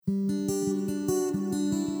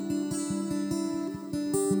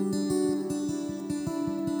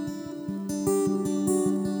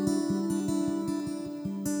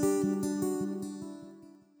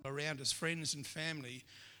friends and family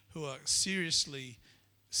who are seriously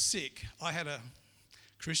sick. I had a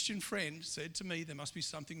Christian friend said to me, there must be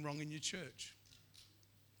something wrong in your church.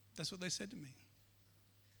 That's what they said to me.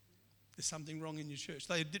 There's something wrong in your church.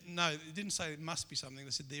 They didn't say it must be something.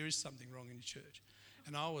 They said there is something wrong in your church.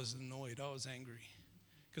 And I was annoyed. I was angry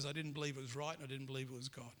because I didn't believe it was right and I didn't believe it was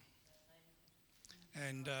God.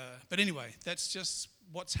 And but anyway, that's just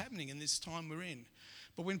what's happening in this time we're in.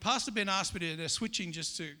 But when Pastor Ben asked me to, they're switching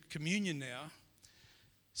just to communion now.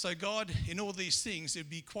 So God, in all these things, it'd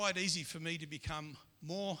be quite easy for me to become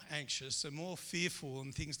more anxious and more fearful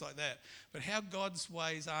and things like that. But how God's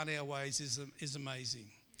ways aren't our ways is amazing.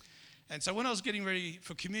 And so when I was getting ready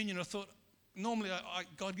for communion, I thought, normally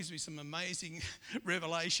God gives me some amazing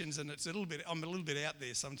revelations, and I'm a little bit out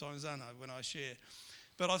there sometimes, aren't I, when I share.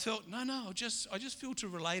 But I felt, I just feel to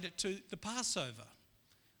relate it to the Passover,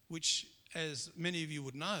 which, as many of you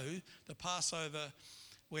would know, the Passover,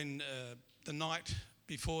 when the night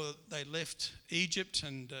before they left Egypt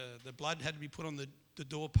and the blood had to be put on the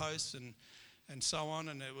doorposts and so on,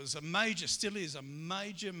 and it was still is a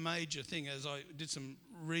major thing. As I did some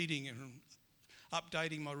reading and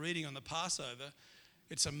updating my reading on the Passover,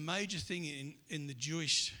 it's a major thing in the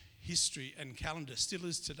Jewish history and calendar, still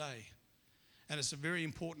is today. And it's a very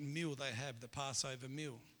important meal they have, the Passover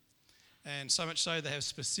meal. And so much so they have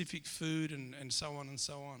specific food and so on and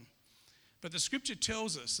so on. But the scripture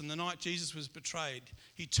tells us, in the night Jesus was betrayed,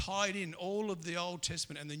 he tied in all of the Old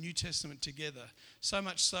Testament and the New Testament together, so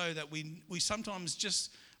much so that we sometimes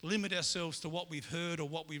just limit ourselves to what we've heard or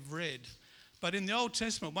what we've read. But in the Old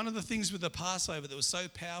Testament, one of the things with the Passover that was so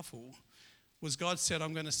powerful was God said,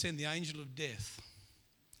 I'm going to send the angel of death.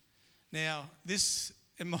 Now, this,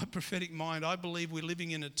 in my prophetic mind, I believe we're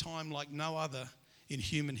living in a time like no other in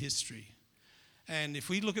human history. And if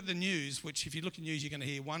we look at the news, which if you look at news, you're going to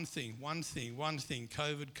hear one thing,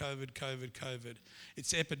 COVID.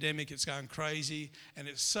 It's epidemic, it's going crazy, and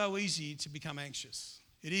it's so easy to become anxious.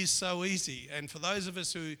 It is so easy. And for those of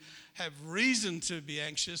us who have reason to be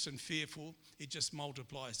anxious and fearful, it just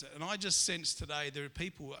multiplies it. And I just sense today there are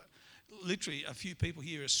people, literally a few people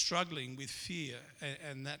here are struggling with fear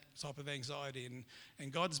and that type of anxiety.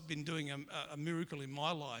 And God's been doing a miracle in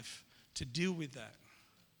my life to deal with that.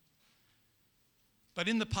 But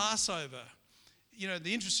in the Passover,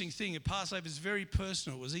 the interesting thing, Passover is very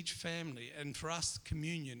personal. It was each family, and for us,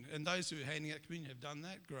 communion. And those who are handing out communion have done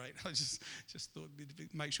that. Great. I just thought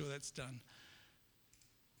we'd make sure that's done.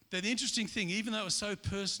 But the interesting thing, even though it was so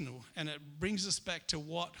personal, and it brings us back to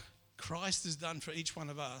what Christ has done for each one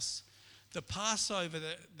of us, the Passover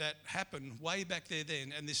that happened way back there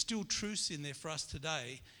then, and there's still truths in there for us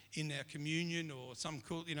today in our communion, or some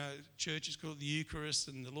churches call it the Eucharist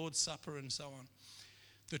and the Lord's Supper and so on.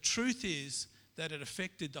 The truth is that it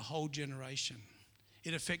affected the whole generation.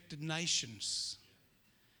 It affected nations.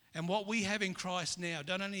 And what we have in Christ now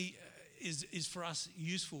not only is for us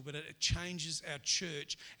useful, but it changes our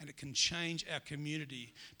church and it can change our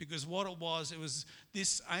community. Because what it was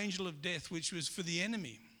this angel of death, which was for the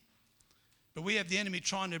enemy. But we have the enemy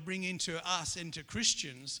trying to bring into us, into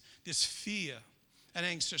Christians, this fear and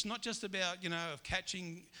anxious, not just about, of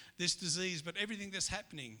catching this disease, but everything that's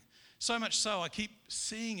happening. So much so, I keep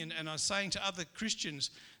seeing and I'm saying to other Christians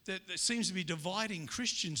that it seems to be dividing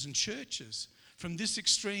Christians and churches from this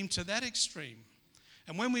extreme to that extreme.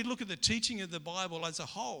 And when we look at the teaching of the Bible as a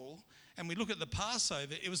whole, and we look at the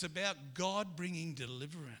Passover, it was about God bringing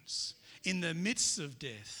deliverance in the midst of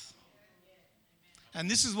death. And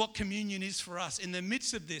this is what communion is for us. In the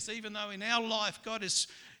midst of this, even though in our life,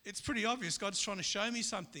 it's pretty obvious, God's trying to show me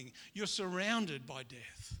something. You're surrounded by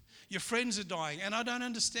death. Your friends are dying, and I don't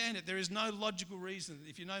understand it. There is no logical reason,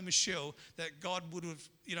 if you know Mishal, that God would have,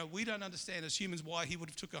 we don't understand as humans why he would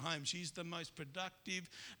have took her home. She's the most productive,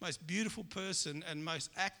 most beautiful person and most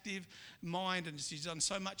active mind, and she's done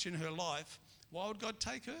so much in her life. Why would God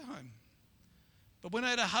take her home? But when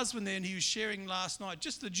I had a husband there and he was sharing last night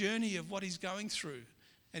just the journey of what he's going through,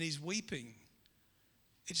 and he's weeping,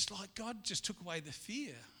 it's like God just took away the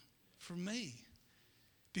fear from me.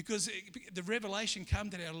 Because the revelation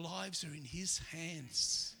comes that our lives are in his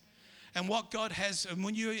hands. And what God has, and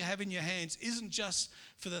when you have in your hands, isn't just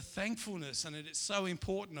for the thankfulness, and it is so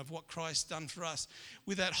important of what Christ's done for us.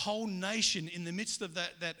 With that whole nation, in the midst of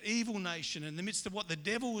that evil nation, in the midst of what the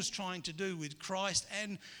devil was trying to do with Christ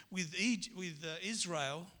and with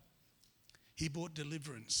Israel, he brought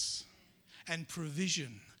deliverance and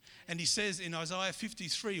provision. And he says in Isaiah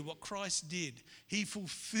 53, what Christ did, he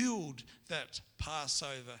fulfilled that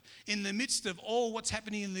Passover. In the midst of all what's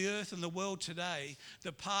happening in the earth and the world today,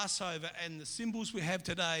 the Passover and the symbols we have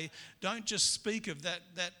today don't just speak of that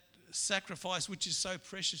sacrifice which is so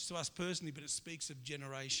precious to us personally, but it speaks of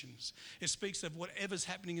generations. It speaks of whatever's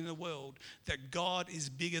happening in the world, that God is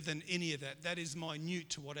bigger than any of that. That is minute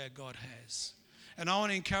to what our God has. And I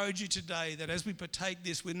want to encourage you today that as we partake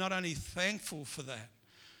this, we're not only thankful for that,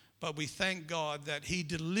 but we thank God that he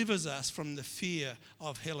delivers us from the fear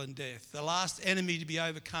of hell and death. The last enemy to be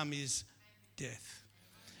overcome is death.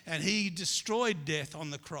 And he destroyed death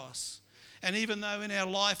on the cross. And even though in our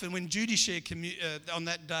life, and when Judy shared on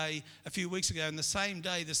that day a few weeks ago, and the same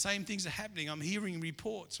day, the same things are happening. I'm hearing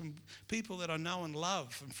reports from people that I know and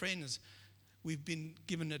love and friends. We've been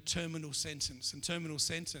given a terminal sentence.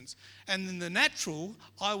 And in the natural,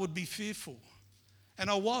 I would be fearful. And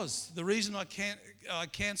I was. The reason I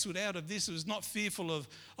cancelled out of this was not fearful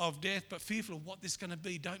of death, but fearful of what this is going to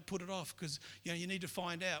be. Don't put it off because you need to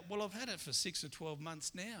find out. Well, I've had it for 6 or 12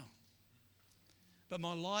 months now. But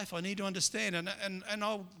my life, I need to understand, and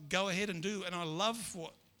I'll go ahead and do, and I love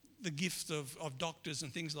the gift of doctors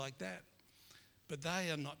and things like that. But they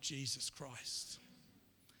are not Jesus Christ.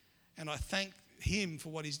 And I thank him for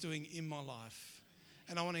what he's doing in my life.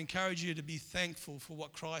 And I want to encourage you to be thankful for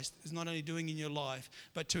what Christ is not only doing in your life,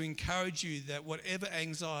 but to encourage you that whatever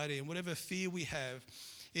anxiety and whatever fear we have,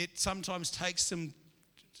 it sometimes takes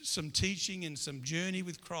some teaching and some journey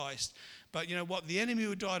with Christ. But you know what the enemy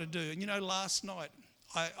would try to do, and last night,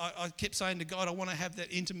 I kept saying to God, I want to have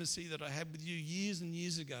that intimacy that I had with you years and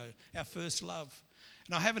years ago, our first love.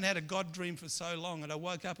 And I haven't had a God dream for so long, and I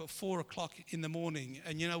woke up at 4 o'clock in the morning,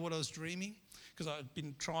 and you know what I was dreaming? Because I'd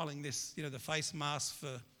been trialling this, the face mask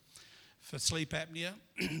for sleep apnea,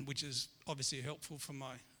 which is obviously helpful for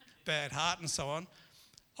my bad heart and so on.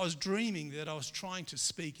 I was dreaming that I was trying to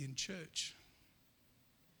speak in church,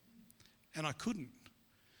 and I couldn't.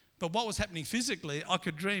 But what was happening physically, I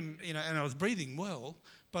could dream, and I was breathing well,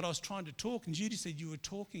 but I was trying to talk, and Judy said, you were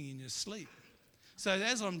talking in your sleep. So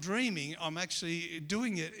as I'm dreaming, I'm actually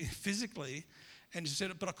doing it physically, and she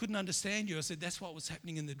said, but I couldn't understand you. I said, that's what was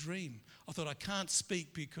happening in the dream. I thought, I can't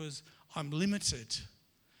speak because I'm limited,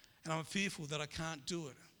 and I'm fearful that I can't do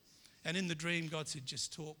it. And in the dream, God said,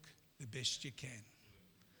 just talk the best you can.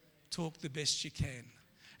 Talk the best you can.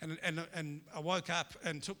 And I woke up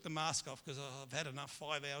and took the mask off because I've had enough,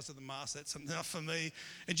 5 hours of the mask, that's enough for me.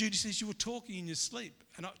 And Judy says, you were talking in your sleep.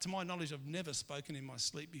 And to my knowledge, I've never spoken in my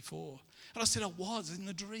sleep before. And I said, I was. In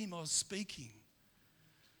the dream, I was speaking.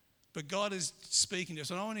 But God is speaking to us.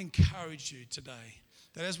 And I want to encourage you today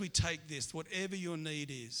that as we take this, whatever your need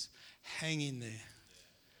is, hang in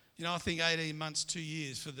there. I think 18 months, 2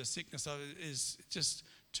 years for the sickness of it is just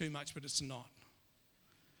too much, but it's not.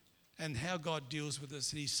 And how God deals with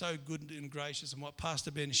us, and he's so good and gracious. And what Pastor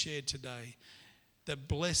Ben shared today, the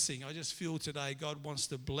blessing, I just feel today God wants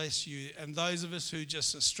to bless you. And those of us who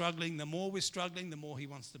just are struggling, the more we're struggling, the more he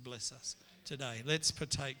wants to bless us today. Let's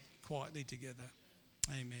partake quietly together.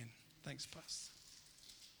 Amen. Thanks, Pastor.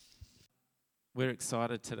 We're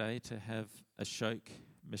excited today to have Ashok,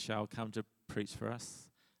 Mishal come to preach for us.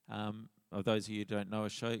 Of those of you who don't know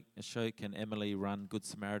Ashok and Emily run Good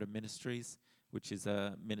Samaritan Ministries, which is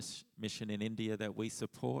a mission in India that we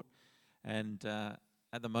support. And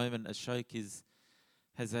at the moment, Ashok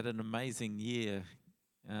has had an amazing year.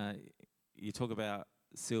 You talk about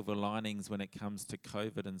silver linings when it comes to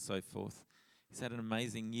COVID and so forth. He's had an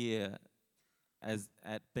amazing year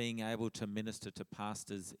at being able to minister to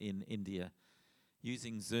pastors in India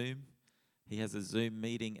using Zoom. He has a Zoom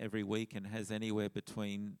meeting every week and has anywhere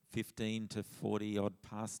between 15 to 40 odd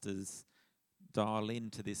pastors dial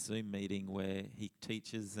into this Zoom meeting where he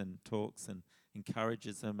teaches and talks and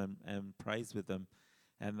encourages them and prays with them.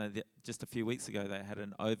 And just a few weeks ago, they had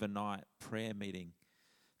an overnight prayer meeting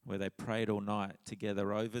where they prayed all night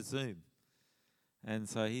together over Zoom. And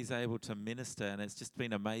so he's able to minister, and it's just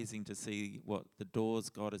been amazing to see what the doors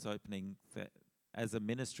God is opening. As a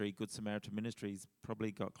ministry, Good Samaritan Ministries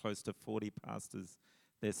probably got close to 40 pastors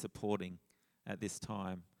they're supporting at this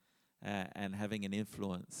time and having an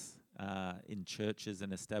influence in churches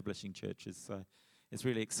and establishing churches. So it's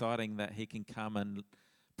really exciting that he can come and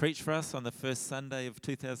preach for us on the first Sunday of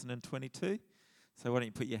 2022. So why don't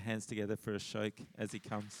you put your hands together for Ashok as he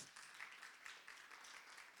comes.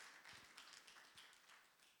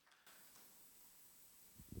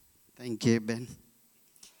 Thank you, Ben.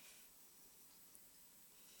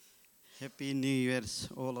 Happy New Year's,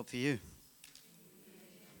 all of you.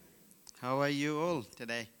 How are you all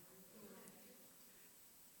today?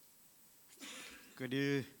 Could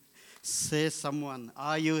you say someone,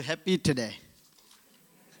 are you happy today?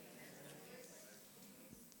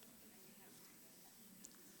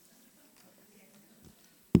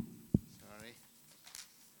 Sorry.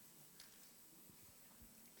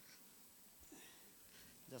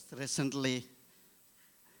 Just recently,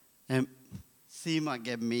 Seema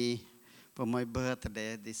gave me for my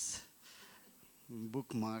birthday this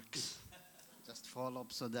bookmarks. Just follow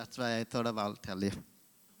up, so that's why I thought I'll tell you.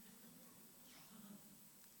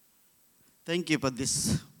 Thank you for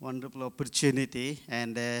this wonderful opportunity.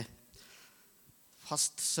 And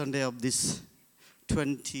first Sunday of this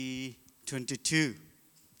 2022,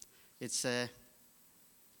 it's a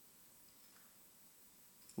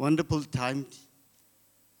wonderful time.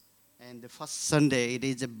 And the first Sunday, it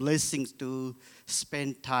is a blessing to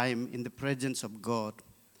spend time in the presence of God.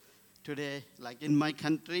 Today, like in my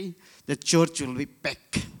country, the church will be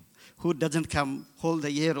packed. Who doesn't come whole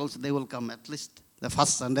the year also, they will come at least the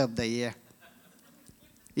first Sunday of the year.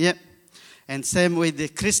 Yeah. And same with the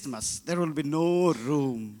Christmas, there will be no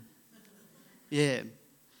room. Yeah.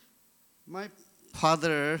 My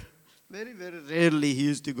father, very, very rarely he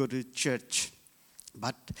used to go to church.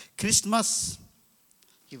 But Christmas,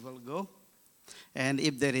 he will go. And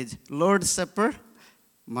if there is Lord's Supper,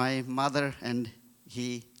 my mother and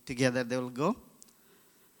he together, they will go.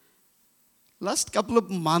 Last couple of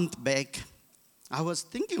months back, I was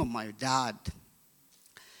thinking of my dad.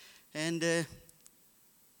 And it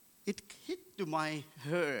hit to my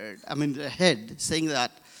head, saying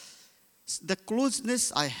that the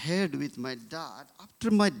closeness I had with my dad, after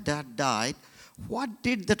my dad died, what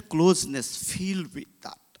did that closeness feel with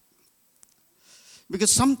that? Because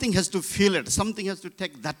something has to fill it, something has to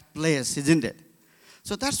take that place, isn't it?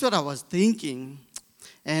 So that's what I was thinking.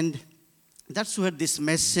 And that's where this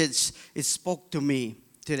message spoke to me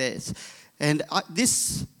today. And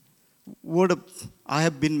this word I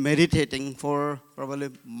have been meditating for probably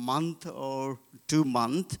a month or 2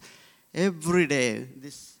 months. Every day,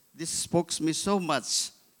 this spoke to me so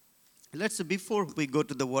much. Before we go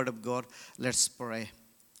to the Word of God, let's pray.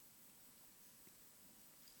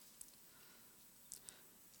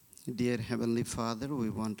 Dear Heavenly Father,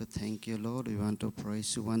 we want to thank you, Lord. We want to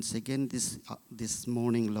praise you once again this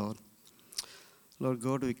morning, Lord. Lord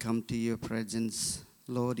God, we come to your presence.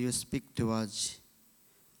 Lord, you speak to us.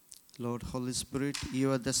 Lord, Holy Spirit,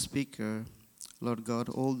 you are the speaker. Lord God,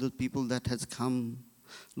 all the people that has come,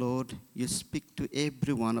 Lord, you speak to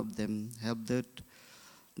every one of them. Help that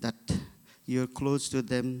you're close to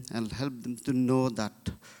them and help them to know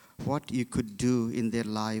that what you could do in their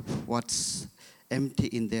life, what's empty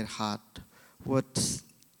in their heart, what's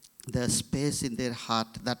the space in their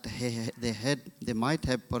heart that they might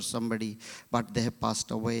have for somebody, but they have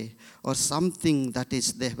passed away, or something that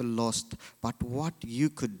is they have lost. But what you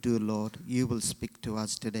could do, Lord, you will speak to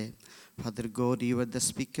us today. Father God, you are the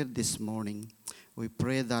speaker this morning. We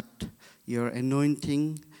pray that your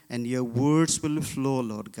anointing and your words will flow,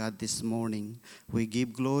 Lord God, this morning. We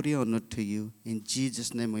give glory and honor to you. In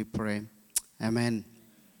Jesus' name we pray. Amen.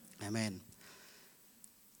 Amen.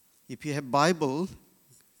 If you have Bible,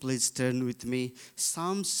 please turn with me.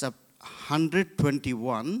 Psalms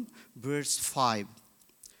 121, verse 5.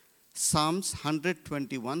 Psalms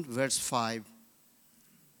 121, verse 5.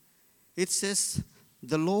 It says,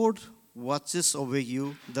 the Lord watches over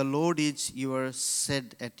you. The Lord is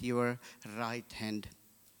set at your right hand.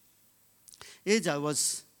 As I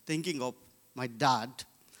was thinking of my dad,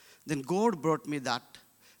 then God brought me that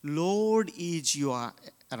Lord is your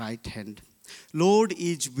right hand. Lord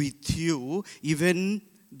is with you, even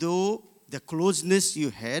though the closeness you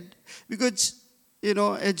had. Because,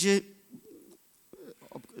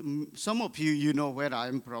 some of you know where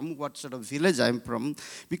I'm from, what sort of village I'm from.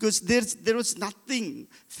 Because there was nothing.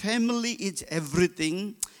 Family is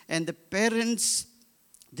everything. And the parents,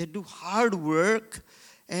 they do hard work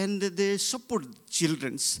and they support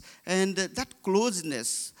children. And that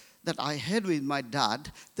closeness that I had with my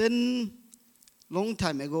dad, then long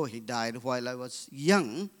time ago he died while I was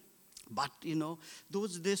young. But,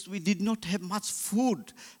 those days we did not have much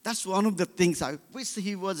food. That's one of the things I wish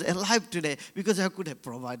he was alive today, because I could have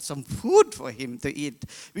provided some food for him to eat.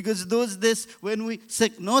 Because those days when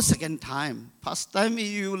no second time, first time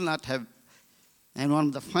you will not have. And one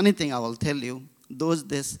of the funny thing I will tell you, those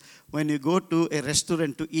days when you go to a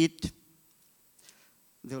restaurant to eat,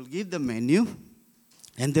 they will give the menu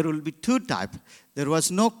and there will be 2 types. There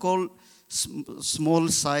was no called small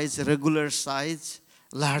size, regular size,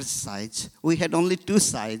 large size. We had only 2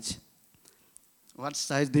 sizes. What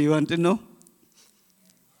size do you want to know?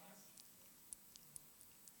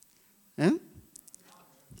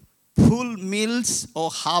 Full meals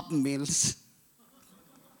or half meals?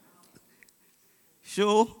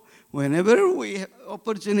 So, whenever we have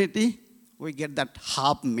opportunity, we get that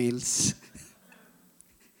half meals.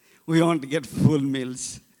 We want to get full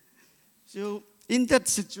meals. So, in that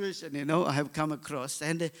situation, I have come across,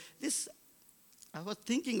 and this I was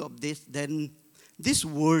thinking of this, then these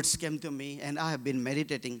words came to me, and I have been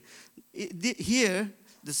meditating. Here,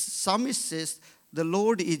 the psalmist says, "The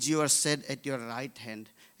Lord is your shade at your right hand."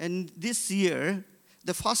 And this year,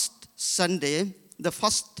 the first Sunday, the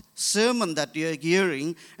first sermon that you are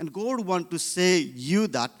hearing, and God wants to say you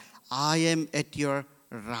that I am at your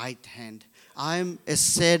right hand. I am a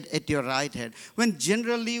shade at your right hand. When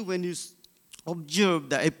you observe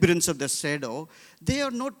the appearance of the shadow, they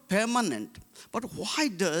are not permanent. But why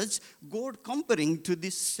does God comparing to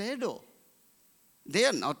this shadow? They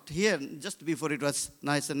are not here. Just before it was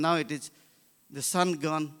nice, and now it is the sun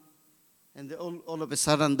gone, and all of a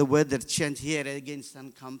sudden the weather changed. Here again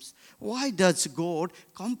sun comes. Why does God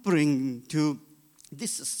comparing to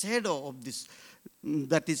this shadow of this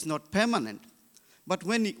that is not permanent? But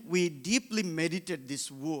when we deeply meditate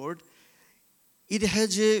this word, it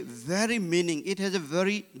has a very meaning. It has a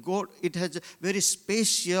very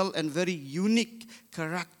special and very unique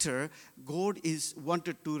character God is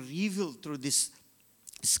wanted to reveal through this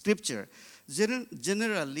scripture.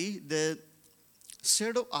 Generally, the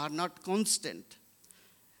shadow are not constant.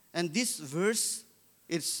 And this verse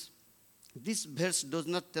does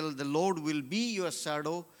not tell the Lord will be your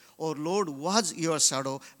shadow or Lord was your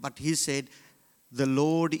shadow, but he said, the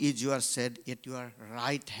Lord is your shade at your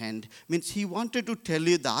right hand. Means he wanted to tell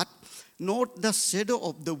you that not the shadow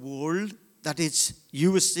of the world that is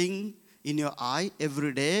you seeing in your eye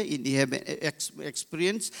every day, in your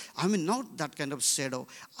experience. I mean, not that kind of shadow.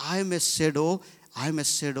 I am a shadow,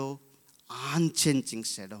 unchanging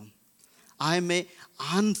shadow. I am a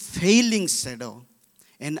unfailing shadow.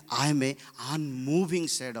 And I am a unmoving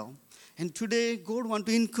shadow. And today, God wants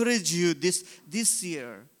to encourage you this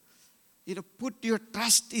year. Put your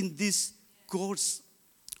trust in this God's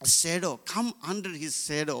shadow. Come under his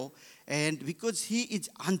shadow. And because he is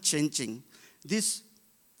unchanging, this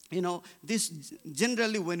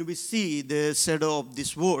generally when we see the shadow of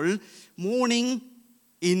this world, morning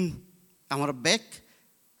in our back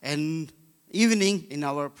and evening in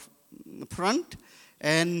our front,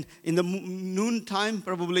 and in the noon time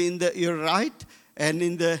probably in your right, and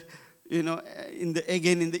in the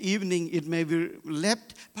evening it may be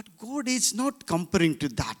left. But God is not comparing to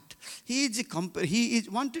that. He is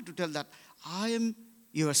wanted to tell that I am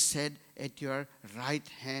your shade at your right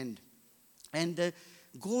hand. And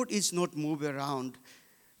God is not move around.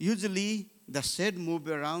 Usually the shade move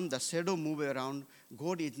around, the shadow move around.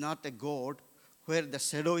 God is not a God where the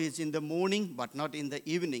shadow is in the morning but not in the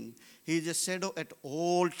evening. He is a shadow at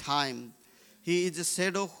all time. He is a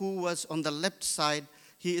shadow who was on the left side.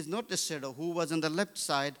 He is not a shadow who was on the left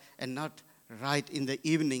side and not right in the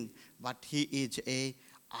evening, but he is a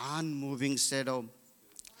unmoving shadow.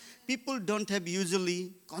 People don't have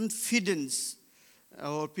usually confidence,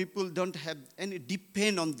 or people don't have any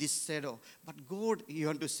depend on this shadow. But God, you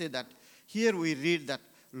want to say that. Here we read that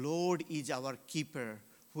Lord is our keeper,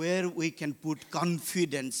 where we can put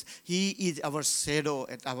confidence. He is our shadow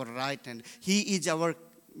at our right hand. He is our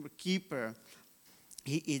keeper.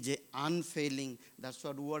 He is unfailing. That's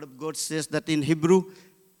what the word of God says that in Hebrew.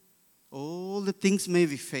 All the things may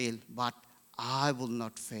be fail, but I will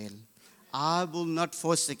not fail. I will not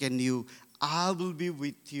forsake you. I will be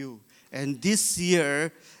with you. And this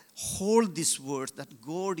year, hold this word that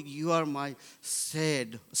God, you are my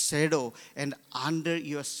shadow, and under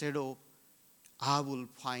your shadow, I will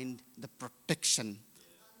find the protection.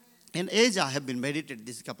 And as I have been meditating,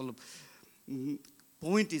 this couple of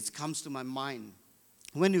points comes to my mind.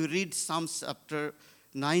 When you read Psalms chapter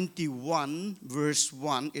 91, verse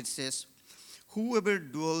 1, it says, whoever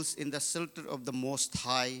dwells in the shelter of the Most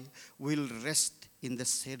High will rest in the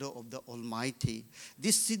shadow of the Almighty.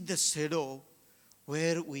 This is the shadow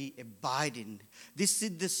where we abide in. This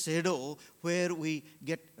is the shadow where we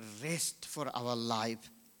get rest for our life.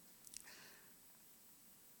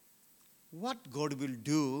 What God will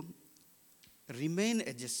do, remain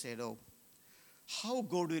as a shadow. How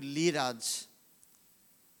God will lead us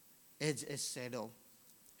as a shadow.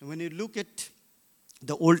 And when you look at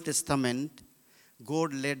the Old Testament,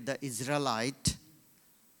 God led the Israelite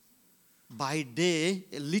by day,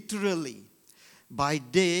 literally. By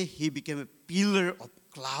day, he became a pillar of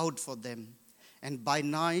cloud for them. And by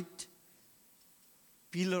night,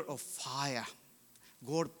 pillar of fire.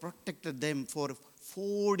 God protected them for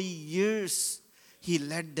 40 years. He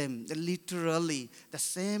led them, literally. The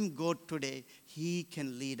same God today, he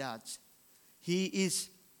can lead us. He is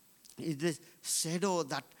the shadow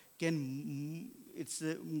that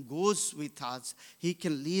goes with us. He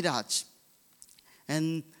can lead us.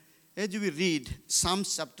 And as we read Psalm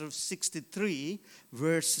chapter 63,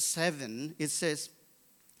 verse 7, it says,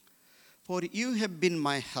 for you have been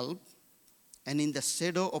my help. and in the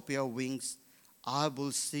shadow of your wings I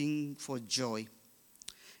will sing for joy.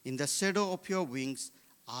 In the shadow of your wings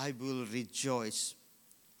I will rejoice.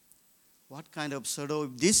 What kind of shadow is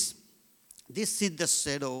this? This is the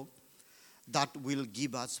shadow that will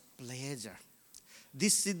give us pleasure.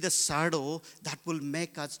 This is the shadow that will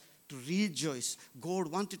make us to rejoice. God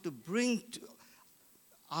wanted to bring to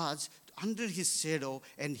us under his shadow,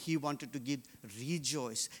 and he wanted to give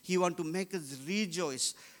rejoice. He wanted to make us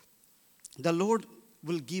rejoice. The Lord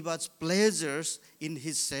will give us pleasures in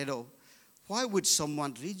his shadow. Why would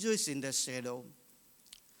someone rejoice in the shadow?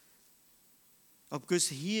 Of course,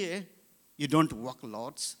 here you don't walk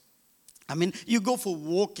lots. I mean, you go for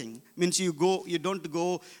walking. Means you don't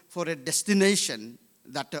go for a destination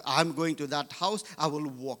that I'm going to that house, I will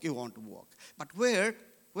walk. You want to walk. But where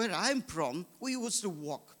I'm from, we used to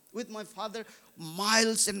walk. With my father,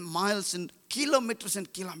 miles and miles and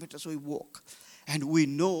kilometers we walk. And we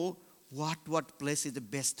know what place is the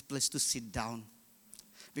best place to sit down.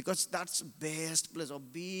 Because that's the best place, a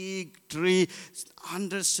big tree,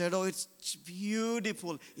 under shadow, it's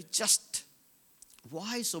beautiful. It's just,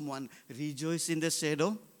 why someone rejoice in the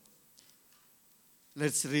shadow?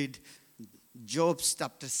 Let's read Job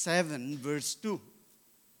chapter 7, verse 2.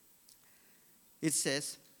 It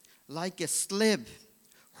says, like a slave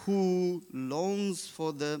who longs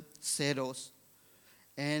for the shadows,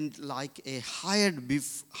 and like a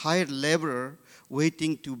hired laborer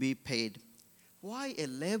waiting to be paid. Why a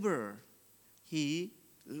laborer? He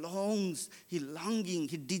longs, he longing,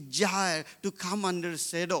 he desire to come under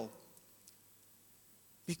shadow.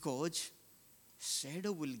 Because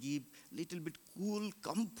shadow will give little bit cool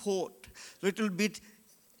comfort, little bit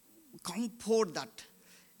comfort that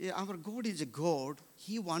our God is a God.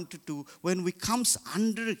 He wanted to, when we comes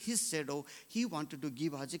under his shadow, he wanted to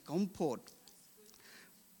give us a comfort.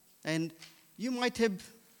 And you might have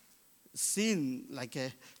seen like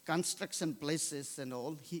a construction places and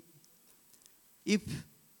all. If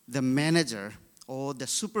the manager or the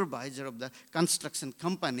supervisor of the construction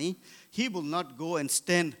company, he will not go and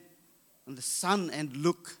stand in the sun and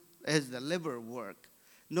look as the labor work.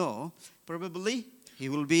 No, probably he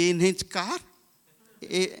will be in his car,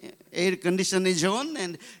 air condition is on,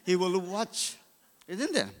 and he will watch,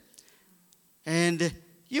 isn't there? And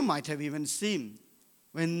you might have even seen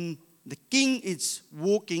when the king is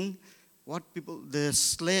walking, what people, the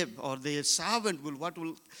slave or the servant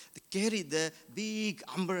will carry the big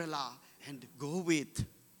umbrella and go with.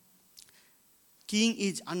 King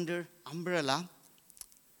is under umbrella,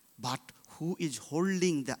 but who is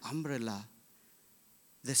holding the umbrella?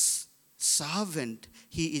 The servant,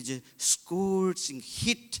 he is scorching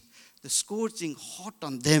heat, the scorching hot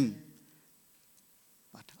on them.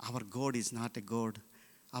 But our God is not a God.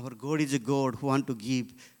 Our God is a God who want to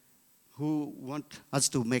give, who want us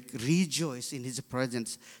to make rejoice in his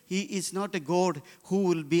presence. He is not a God who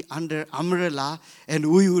will be under umbrella and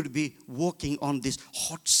we would be walking on this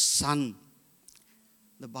hot sun.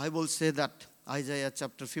 The Bible says that, Isaiah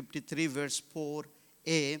chapter 53 verse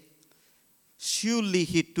 4a, surely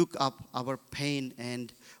he took up our pain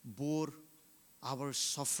and bore our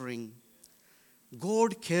suffering.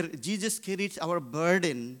 Jesus carried our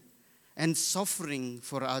burden and suffering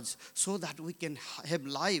for us so that we can have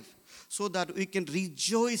life, so that we can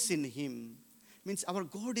rejoice in him. Means our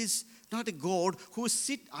God is not a God who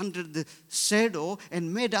sit under the shadow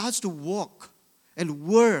and made us to walk and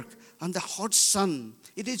work on the hot sun.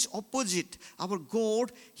 It is opposite. Our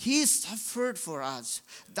God, he suffered for us.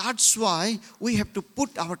 That's why we have to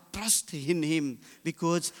put our trust in him,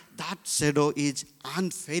 because that shadow is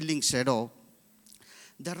unfailing shadow.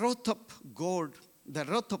 The wrath of God,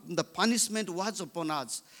 the punishment was upon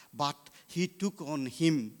us, but he took on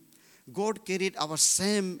him. God carried our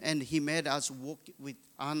shame and he made us walk with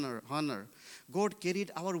honor. God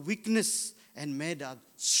carried our weakness and made us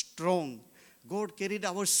strong. God carried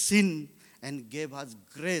our sin and gave us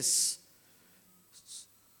grace.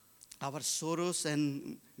 Our sorrows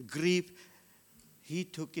and grief, he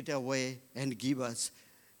took it away and gave us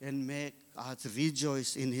and made us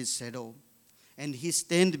rejoice in his shadow. And he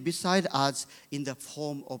stand beside us in the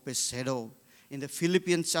form of a shadow. In the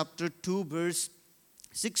Philippians chapter 2 verse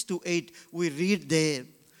 6 to 8, we read there,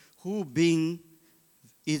 who being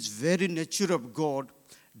is very nature of God,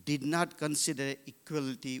 did not consider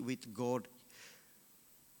equality with God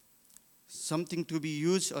something to be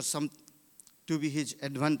used or some to be his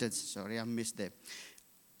advantage. Sorry, I missed that.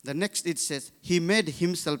 The next it says, he made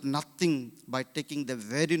himself nothing by taking the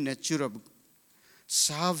very nature of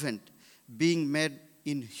servant, being made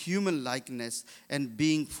in human likeness and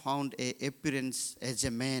being found a appearance as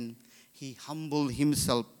a man. He humbled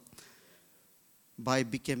himself by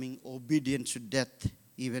becoming obedient to death,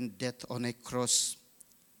 even death on a cross.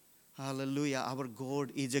 Hallelujah. Our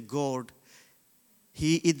God is a God.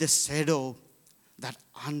 He is the shadow that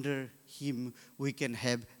under him we can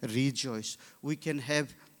have rejoice. We can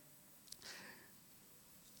have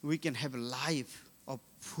life of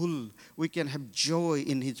full. We can have joy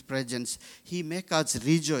in his presence. He makes us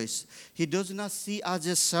rejoice. He does not see us as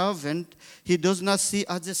a servant. He does not see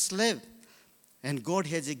us as a slave. And God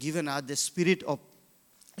has given us the spirit of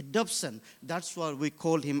adoption. That's why we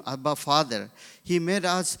call him Abba Father. He made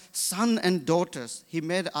us son and daughters. He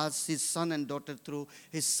made us his son and daughter through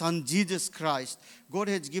his son Jesus Christ. God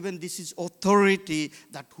has given this his authority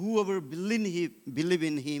that whoever believe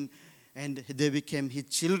in him and they became his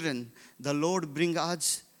children. The Lord bring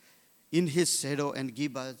us in his shadow and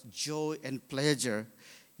give us joy and pleasure.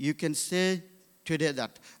 You can say today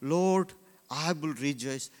that, Lord, I will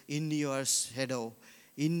rejoice in your shadow.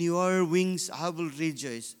 In your wings I will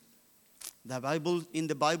rejoice. In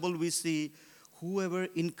the Bible we see whoever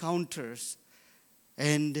encounters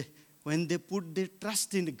and when they put their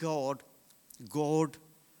trust in God,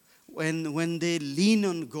 when they lean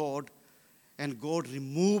on God, and God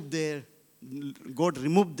removed them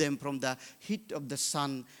from the heat of the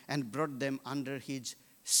sun and brought them under his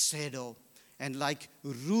shadow. And like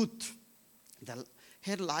Ruth,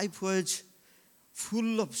 her life was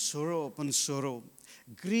full of sorrow upon sorrow,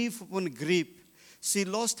 grief upon grief. She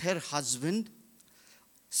lost her husband.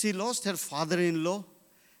 She lost her father-in-law.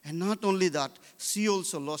 And not only that, she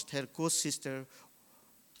also lost her co-sister,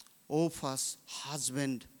 Orpah's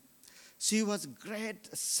husband. She was great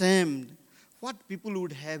ashamed. What people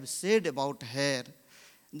would have said about her.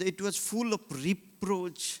 It was full of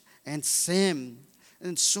reproach and shame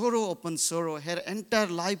and sorrow upon sorrow. Her entire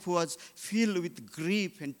life was filled with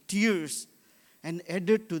grief and tears. And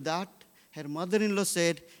added to that, her mother-in-law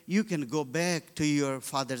said, you can go back to your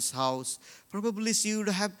father's house. Probably she would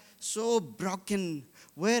have so broken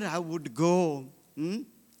where I would go.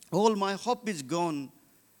 All my hope is gone.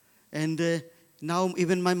 And now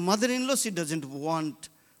even my mother-in-law, she doesn't want.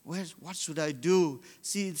 What should I do?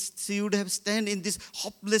 She would have stand in this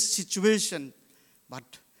hopeless situation.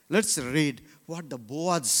 But let's read what the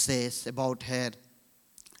Boaz says about her.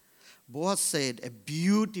 Boaz said a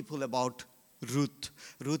beautiful about Ruth.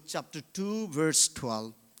 Ruth chapter 2 verse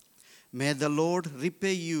 12. May the Lord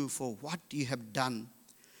repay you for what you have done.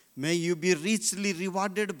 May you be richly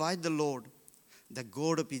rewarded by the Lord, the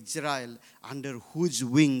God of Israel, under whose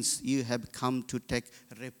wings you have come to take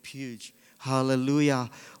refuge. Hallelujah.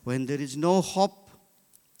 When there is no hope,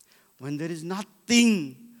 when there is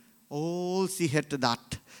nothing, all she had to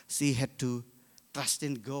that. She had to trust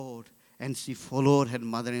in God. And she followed her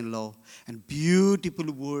mother-in-law. And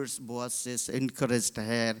beautiful words Boaz says encouraged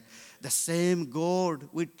her. The same God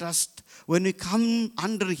we trust. When we come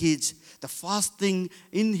under the first thing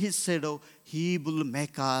in his shadow, he will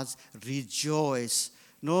make us rejoice.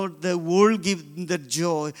 Not the world give the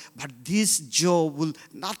joy, but this joy will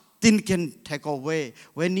nothing can take away.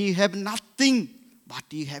 When you have nothing, but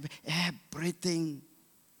you have everything.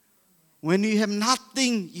 When you have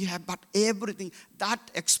nothing, you have but everything. That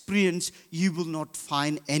experience you will not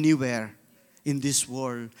find anywhere in this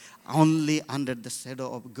world. Only under the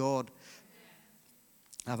shadow of God.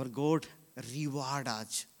 Our God reward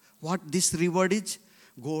us. What this reward is?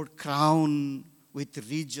 God crown with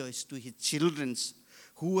rejoice to his children.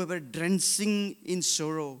 Whoever drenching in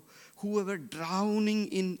sorrow, whoever drowning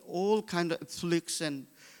in all kind of affliction,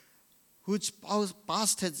 whose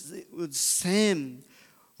past has shame,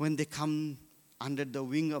 when they come under the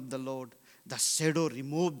wing of the Lord, the shadow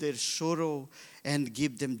remove their sorrow and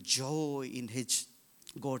give them joy in his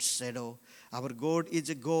God's shadow. Our God is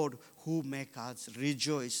a God who makes us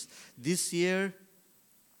rejoice. This year,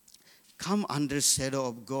 come under shadow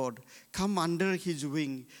of God. Come under his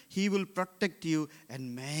wing. He will protect you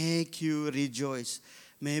and make you rejoice.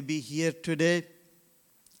 Maybe here today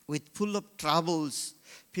with full of troubles,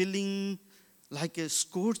 feeling like a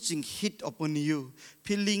scorching heat upon you,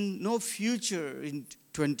 feeling no future in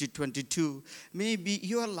 2022. Maybe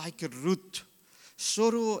you are like a Ruth,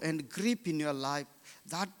 sorrow and grief in your life.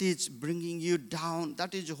 That is bringing you down.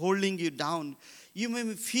 That is holding you down. You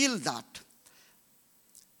may feel that.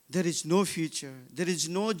 There is no future. There is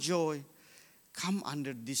no joy. Come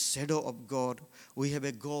under this shadow of God. We have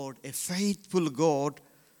a God, a faithful God,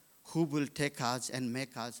 who will take us and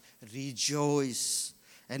make us rejoice.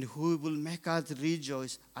 And who will make us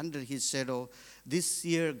rejoice under his shadow. This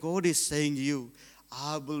year, God is saying to you,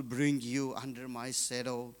 I will bring you under my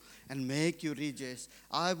shadow and make you rejoice.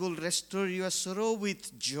 I will restore your sorrow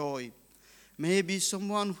with joy. Maybe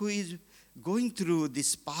someone who is going through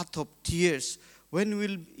this path of tears, When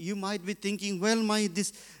will you might be thinking, well, my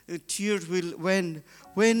this tears will when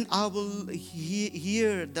I will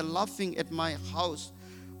hear the laughing at my house,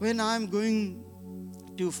 when I'm going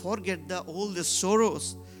to forget all the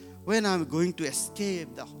sorrows, when I'm going to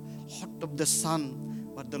escape the hot of the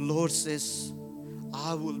sun. But the Lord says,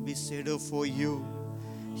 I will be shadow for you.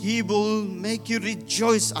 He will make you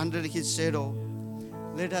rejoice under His shadow.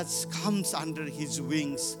 Let us come under His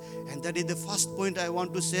wings. And that is the first point I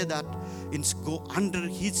want to say, that go under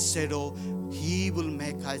His shadow, He will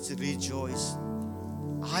make us rejoice.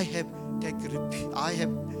 I have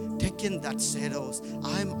taken that shadows.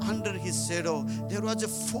 I am under His shadow. There was a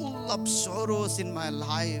full of sorrows in my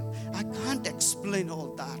life. I can't explain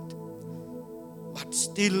all that. But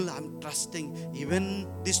still I'm trusting. Even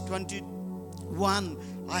this 21,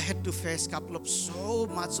 I had to face couple of so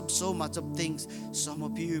much of things. Some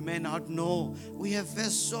of you may not know. We have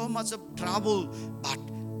faced so much of trouble, but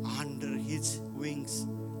under His wings,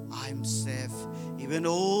 I'm safe. Even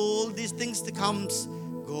all these things that comes,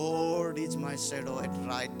 God is my shadow at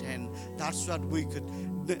right hand. That's what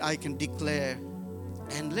I can declare.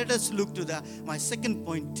 And let us look to my second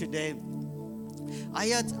point today.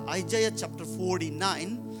 Isaiah chapter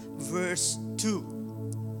 49, verse 2.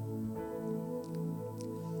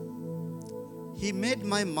 He made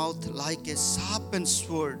my mouth like a sharpened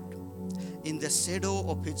sword. In the shadow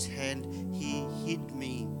of His hand, He hid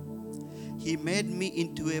me. He made me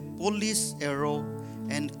into a polished arrow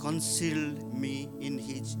and concealed me in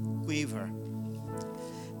His quiver.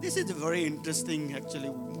 This is a very interesting,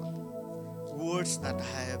 actually, words that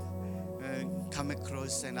I have come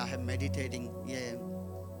across and I have meditating. Yeah.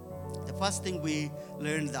 The first thing we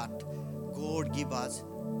learned that God give us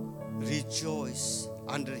rejoice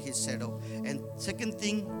under His shadow. And second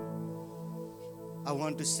thing, I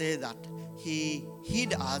want to say that He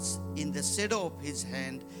hid us in the shadow of His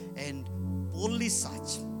hand and polished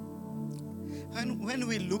us. And when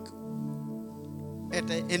we look at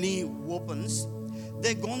any weapons,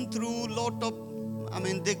 they've gone through lot of,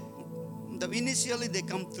 initially they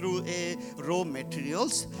come through raw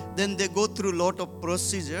materials, then they go through lot of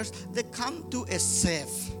procedures, they come to a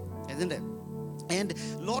safe, isn't it? And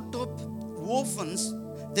lot of weapons,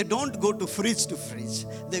 they don't go to fridge,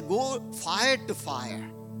 they go fire to fire.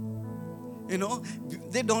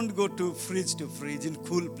 They don't go to fridge in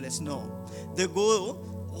cool place, no. They go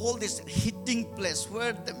all this heating place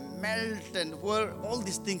where they melt and where all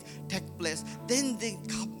these things take place. Then they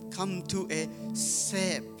come to a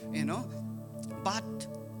safe, But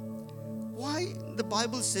why the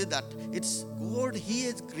Bible says that it's God, He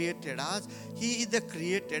has created us. He is the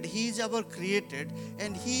created. He is our created.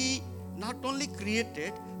 And He not only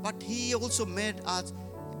created, but He also made us.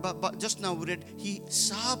 But just now we read, He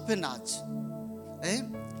sharpened us.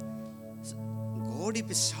 God, if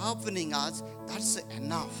He's sharpening us, that's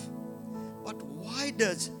enough. But why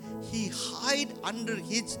does He hide under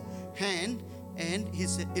His hand? And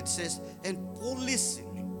it says, and polishing.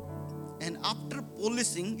 And after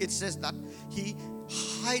polishing, it says that He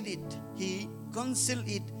hide it, He concealed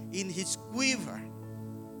it in His quiver.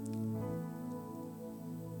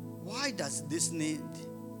 Why does this need?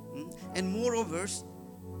 And moreover,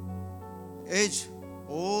 as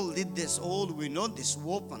all did this, all we know these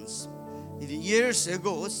weapons. Years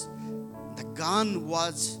ago, the gun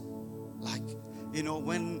was like,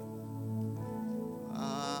 when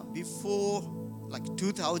before like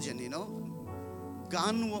 2000,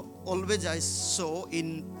 gun always I saw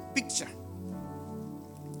in picture.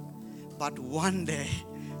 But one day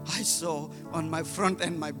I saw on my front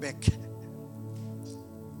and my back.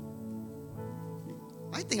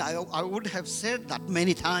 I think I would have said that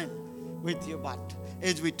many times with you, but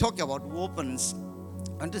as we talk about weapons,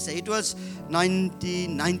 I want to say it was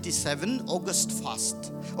 1997, August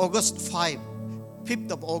 5th,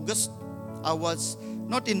 5th of August. I was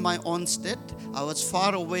not in my own state. I was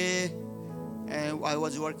far away. I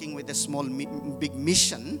was working with a small, big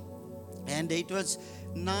mission. And it was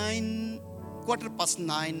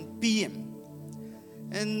 9:15 p.m.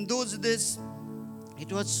 And those days,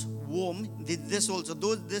 it was warm. This also,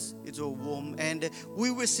 those days, it was warm. And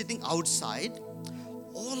we were sitting outside.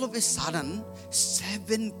 All of a sudden,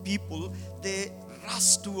 7 people, they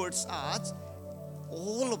rushed towards us.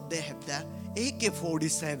 All of them have their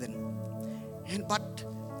AK-47. But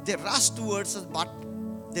they rushed towards us, but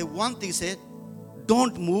the one thing said,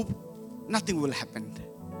 don't move, nothing will happen.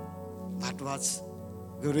 That was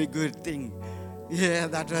a very good thing. Yeah,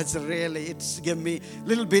 that was really, it's gave me a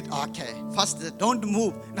little bit okay. First, don't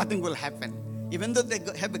move, nothing will happen. Even though they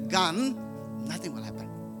have a gun, nothing will happen.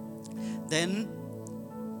 Then,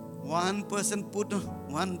 one person put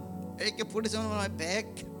one AK-47 on my back.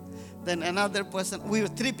 Then another person, we were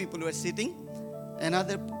 3 people were sitting.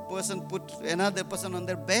 Another person put another person on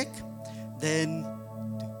their back. Then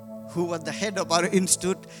who was the head of our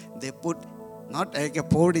institute, they put not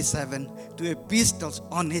AK-47 to a pistols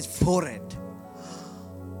on his forehead.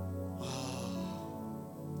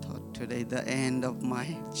 Thought today the end of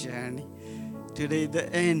my journey. Today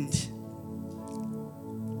the end.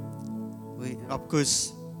 Of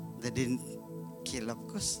course, they didn't kill, of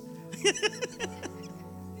course.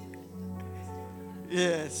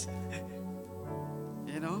 Yes.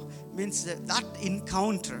 Means that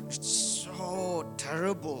encounter is so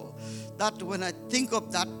terrible that when I think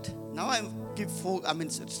of that, now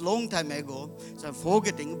it's a long time ago, so I'm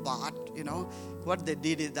forgetting, but what they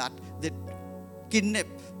did is that they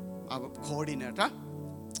kidnapped our coordinator,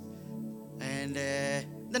 and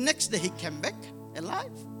the next day he came back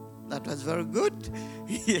alive. That was very good.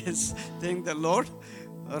 Yes, thank the Lord,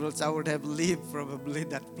 or else I would have lived probably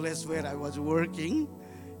that place where I was working.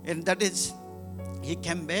 And that is, he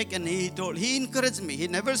came back and he encouraged me. He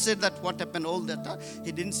never said that what happened all that time.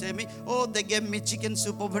 He didn't say me, oh, they gave me chicken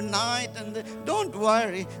soup overnight and don't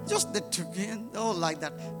worry, just they took it, oh, like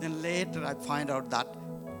that. Then later I find out that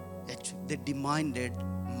actually they demanded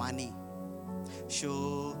money.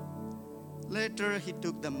 So later he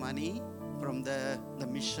took the money from the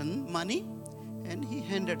mission money and he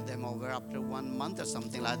handed them over after 1 month or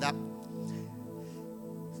something like that.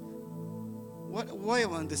 Why I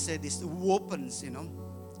want to say this, weapons,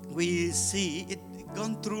 we see it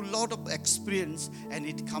gone through a lot of experience and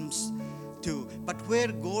it comes to, but where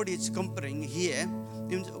God is comparing here,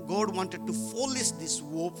 God wanted to polish this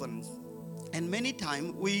weapons. And many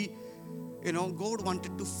times God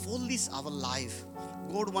wanted to polish our life.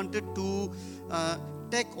 God wanted to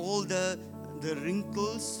take all the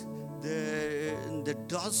wrinkles, the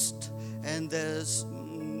dust, and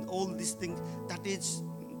all these things that is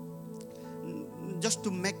just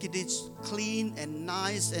to make it is clean and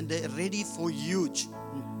nice and ready for use.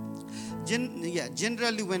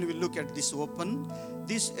 Generally when we look at this weapon,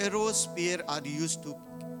 these arrows, spear are used to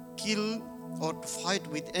kill or to fight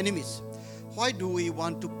with enemies. Why do we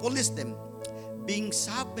want to polish them? Being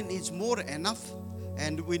sharpened is more enough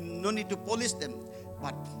and we no need to polish them.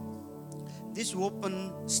 But this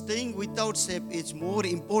weapon staying without shape is more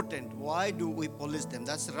important. Why do we polish them?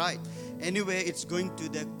 That's right. Anyway, it's going to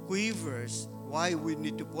the quivers. Why we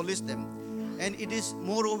need to polish them? And it is,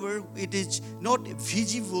 moreover, it is not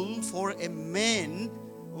visible for a man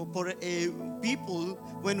or for a people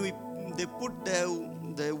when they put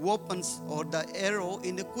the weapons or the arrow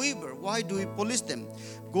in the quiver. Why do we polish them?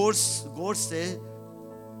 God says,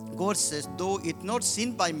 though it not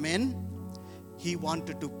seen by men, He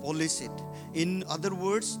wanted to polish it. In other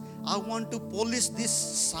words, I want to polish this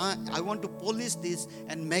sign. I want to polish this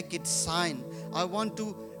and make it shine. I want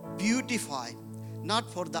to beautify, not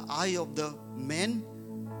for the eye of the man,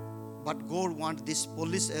 but God wants this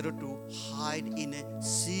polish arrow to hide in a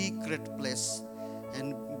secret place.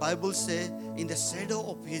 And Bible says, in the shadow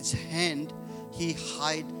of His hand, He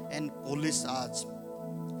hide and polish us.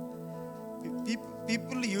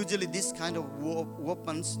 People usually this kind of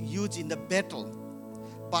weapons use in the battle.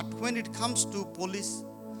 But when it comes to polish,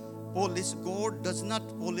 God does not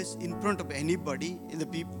polish in front of anybody in the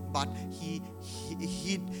people, but He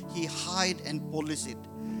hide and polish it.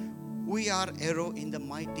 We are arrow in the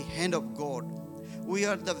mighty hand of God. We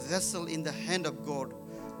are the vessel in the hand of God.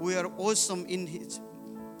 We are awesome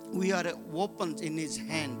we are weapons in His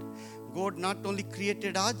hand. God not only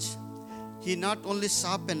created us, He not only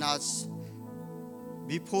sharpened us.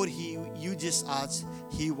 Before He uses us,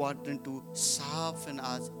 He wanted to sharpen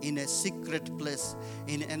us in a secret place.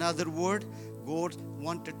 In another word, God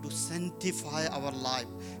wanted to sanctify our life.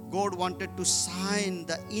 God wanted to shine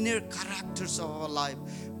the inner characters of our life.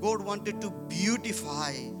 God wanted to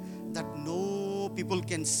beautify that no people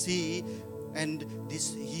can see. And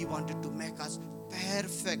this He wanted to make us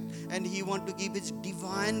perfect. And He wanted to give His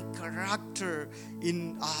divine character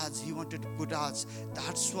in us. He wanted to put us.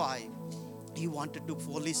 That's why He wanted to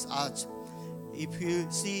polish us. If you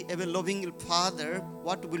see a loving father,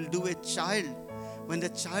 what will do a child? When the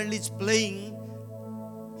child is playing,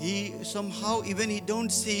 he somehow, even he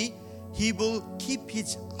don't see, he will keep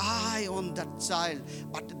his eye on that child.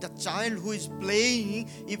 But the child who is playing,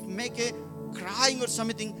 if make a crying or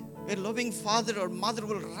something, a loving father or mother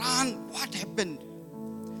will run. What happened?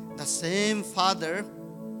 The same father,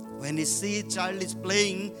 when he see child is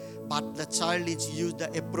playing, but the child is used the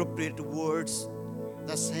appropriate words,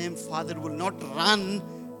 the same father will not run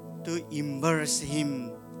to embarrass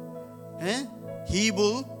him. He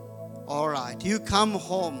will, all right, you come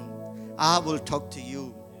home, I will talk to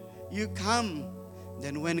you. You come,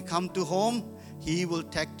 Then when come to home, he will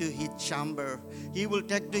take to his chamber. He will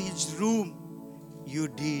take to his room. You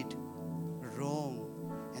did wrong.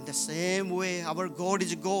 And the same way, our God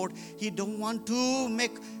is God. He don't want to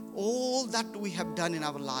make all that we have done in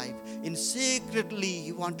our life. In secretly,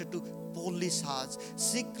 He wanted to polish us.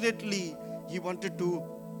 Secretly, He wanted to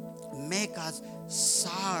make us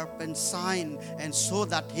sharp and shine, and so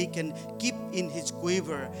that He can keep in His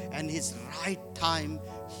quiver, and His right time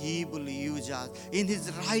He will use us. In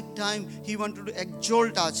His right time, He wanted to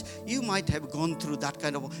exalt us. You might have gone through that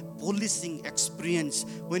kind of polishing experience.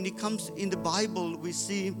 When it comes in the Bible, we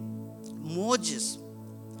see Moses.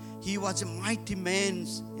 He was a mighty man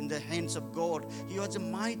in the hands of God. He was a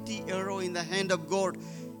mighty arrow in the hand of God.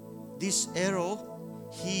 This arrow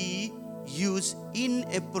he used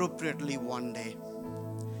inappropriately one day.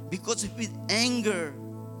 Because of his anger,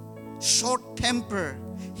 short temper,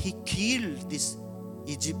 he killed this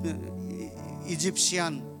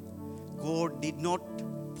Egyptian. God did not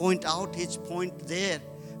point out his point there.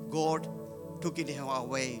 God took it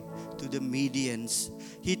away to the Medians.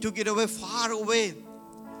 He took it away, far away.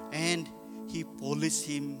 And he policed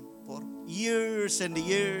him for years and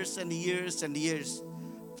years and years and years.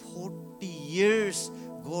 40 years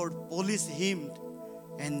God policed him.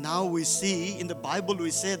 And now we see in the Bible,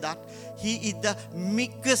 we say that he is the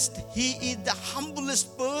meekest, he is the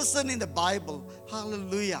humblest person in the Bible.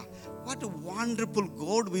 Hallelujah. What a wonderful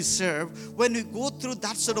God we serve. When we go through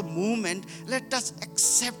that sort of movement, let us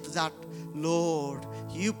accept that, Lord,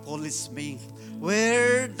 you polish me.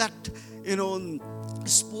 Where that,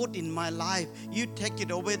 spot in my life, you take it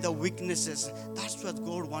away, the weaknesses. That's what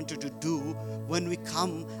God wanted to do. When we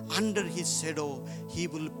come under His shadow, He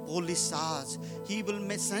will polish us. He will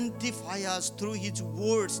sanctify us through His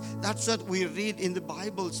words. That's what we read in the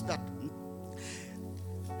Bibles.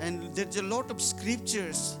 And there's a lot of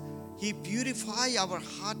scriptures. He purify our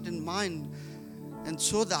heart and mind, and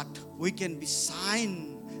so that we can be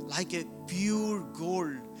shine like a pure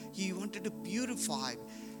gold. He wanted to purify.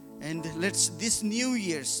 And this New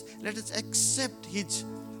Year's, let us accept His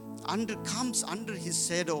comes under His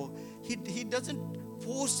shadow. He doesn't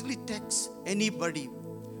forcefully takes anybody.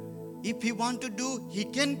 If He want to do, He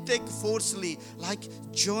can take forcefully. Like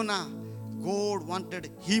Jonah, God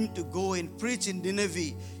wanted him to go and preach in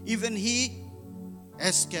Nineveh. Even he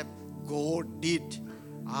escaped. God did.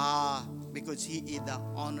 Because He is the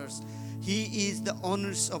honors. He is the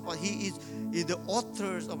honors of. He is the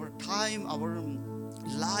authors of our time, our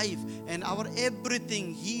life, and our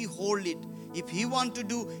everything. He hold it. If He want to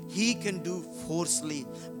do, He can do forcefully.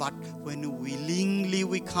 But when willingly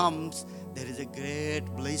we comes, there is a great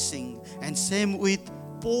blessing. And same with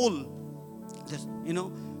Paul.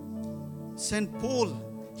 Saint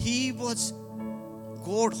Paul, he was,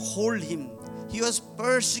 God hold him. He was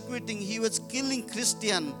persecuting, he was killing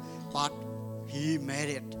Christian, but he made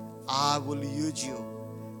it. I will use you.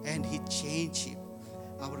 And He changed him.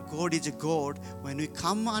 Our God is a God. When we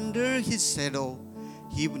come under His shadow,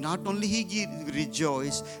 He not only He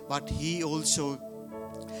rejoice, but He also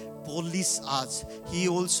polish us. He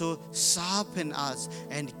also sharpen us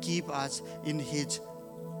and keep us in His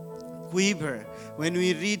quiver. When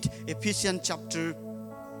we read Ephesians chapter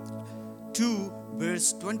 2,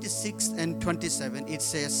 verse 26 and 27, it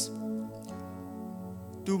says,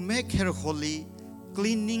 to make her holy,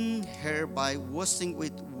 cleaning her by washing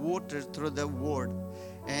with water through the word,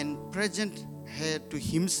 and present her to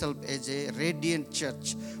Himself as a radiant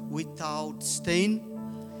church without stain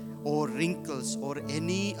or wrinkles or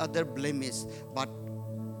any other blemish, but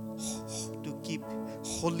to keep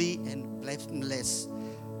holy and blameless.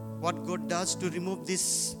 What God does to remove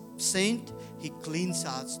this saint, He cleans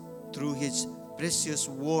us through His precious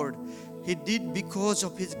word. He did because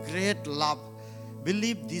of His great love.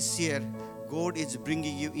 Believe this year, God is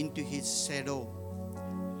bringing you into His shadow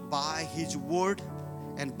by His word.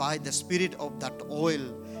 And by the spirit of that oil,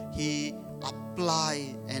 He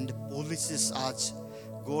apply and polishes us.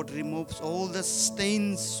 God removes all the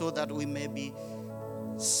stains so that we may be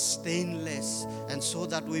stainless, and so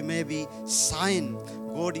that we may be shine.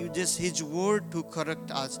 God uses His word to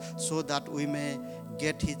correct us so that we may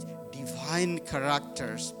get His divine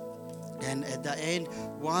characters. And at the end,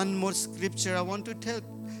 one more scripture I want to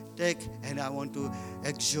take, and I want to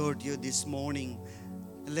exhort you this morning.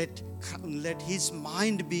 Let His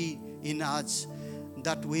mind be in us,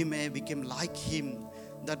 that we may become like Him.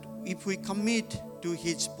 That if we commit to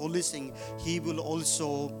His polishing, He will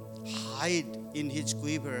also hide in His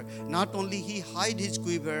quiver. Not only He hide His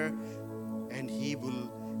quiver, and He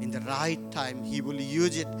will in the right time, He will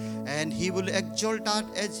use it, and He will exalt us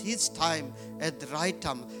at His time, at the right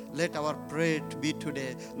time. Let our prayer be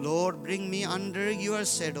today, Lord, bring me under your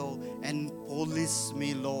shadow and police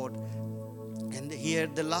me, Lord. And here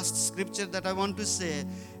the last scripture that I want to say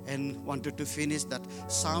and wanted to finish that,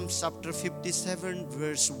 Psalm chapter 57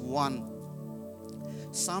 verse 1.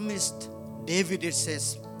 Psalmist David, it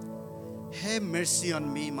says, have mercy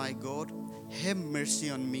on me, my God, have mercy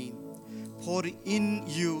on me. For in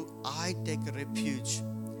you I take refuge.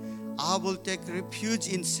 I will take refuge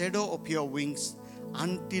in shadow of your wings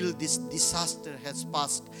until this disaster has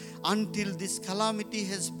passed, until this calamity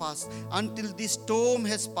has passed, until this storm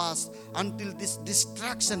has passed, until this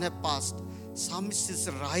destruction has passed. Psalmist is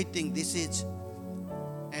writing this is,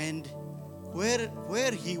 and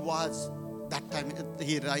where he was that time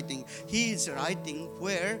he is writing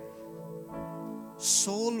where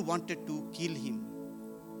Saul wanted to kill him.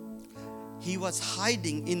 He was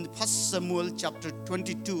hiding in 1 Samuel chapter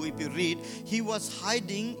 22. If you read, he was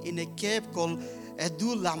hiding in a cave called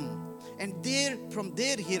Adullam. And from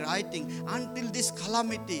there he writing until this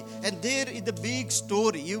calamity. And there is the big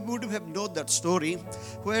story. You would have known that story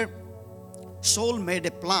where Saul made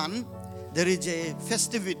a plan. There is a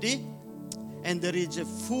festivity and there is a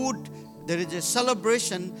food, there is a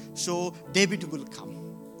celebration. So David will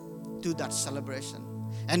come to that celebration.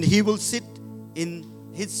 And he will sit in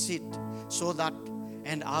his seat. So that,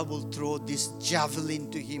 and I will throw this javelin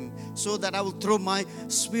to him, so that I will throw my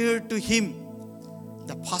spear to him.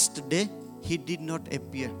 The first day, he did not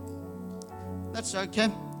appear. That's okay.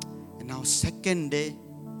 And now second day,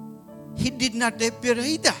 he did not appear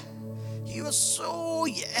either. He was so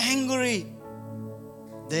angry.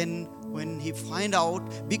 Then when he find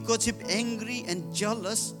out, because he's angry and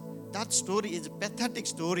jealous, that story is a pathetic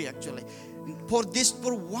story actually. For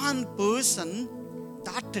one person,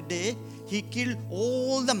 that day, he killed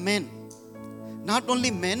all the men. Not only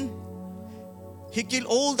men, he killed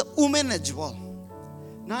all the women as well.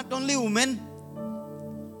 Not only women,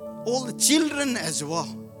 all the children as well.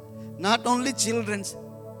 Not only children,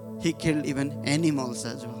 he killed even animals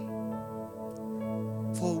as well.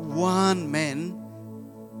 For one man,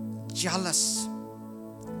 jealous.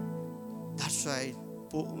 That's why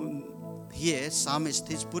here psalmist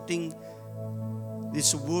is putting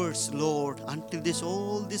these words, Lord, until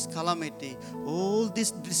all this calamity, all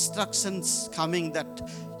these destructions coming that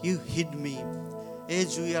you hid me.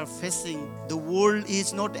 As we are facing, the world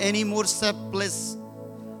is not anymore safe place.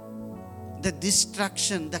 The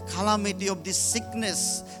destruction, the calamity of this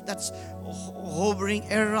sickness that's hovering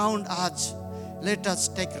around us. Let us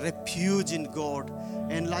take refuge in God.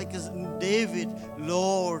 And like David,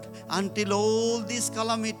 Lord, until all this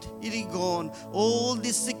calamity is gone, all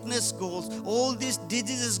this sickness goes, all these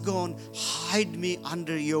diseases gone, hide me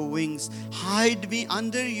under your wings, hide me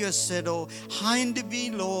under your shadow, hide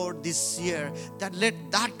me, Lord, this year. That let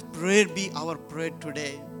that prayer be our prayer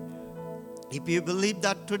today. If you believe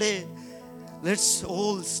that today, let's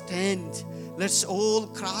all stand. Let's all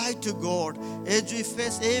cry to God as we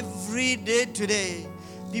face every day today.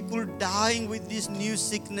 People dying with these new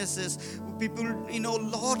sicknesses. People, a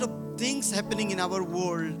lot of things happening in our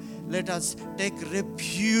world. Let us take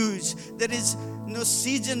refuge. There is no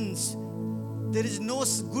seasons. There is no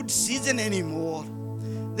good season anymore.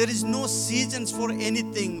 There is no seasons for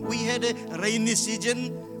anything. We had a rainy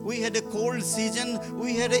season. We had a cold season.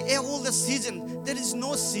 We had all the season. There is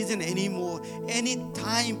no season anymore.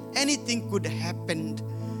 Anytime, anything could happen.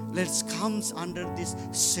 Let's come under this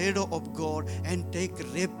shadow of God and take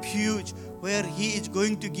refuge where He is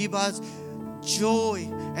going to give us joy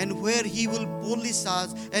and where He will polish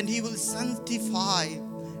us and He will sanctify.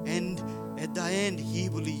 And at the end, He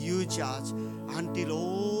will use us until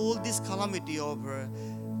all this calamity over.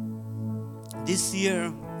 This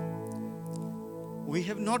year, we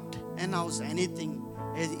have not announced anything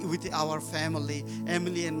with our family,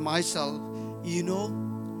 Emily and myself.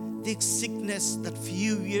 The sickness that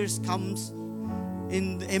few years comes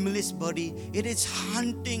in Emily's body, it is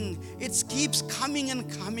hunting. It keeps coming and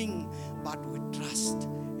coming. But we trust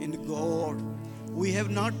in God. We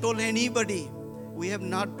have not told anybody.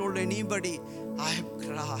 I have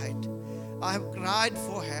cried. I have cried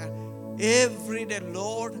for her every day.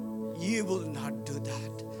 Lord, you will not do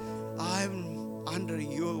that. I'm under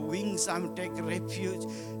your wings. I'm taking refuge.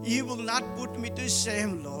 You will not put me to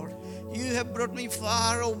shame, Lord. You have brought me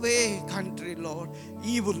far away, country, Lord.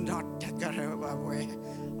 You will not take her away.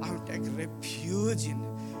 I'll take refuge in.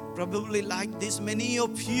 Probably like this, many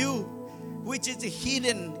of you, which is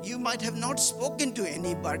hidden. You might have not spoken to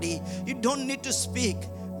anybody. You don't need to speak.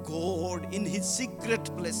 God, in His secret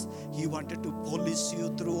place, He wanted to polish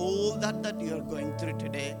you through all that you are going through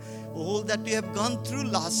today, all that you have gone through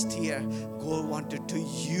last year. God wanted to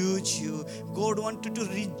use you. God wanted to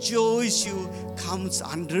rejoice you. Comes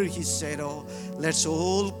under His shadow. Let's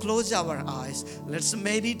all close our eyes. Let's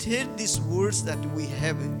meditate these words that we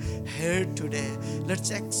have heard today.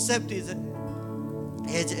 Let's accept it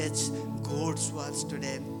as God's words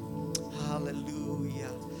today.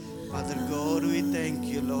 Hallelujah. Father God, we thank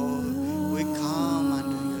you, Lord. We come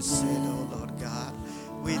under your shadow, Lord God.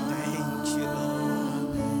 We thank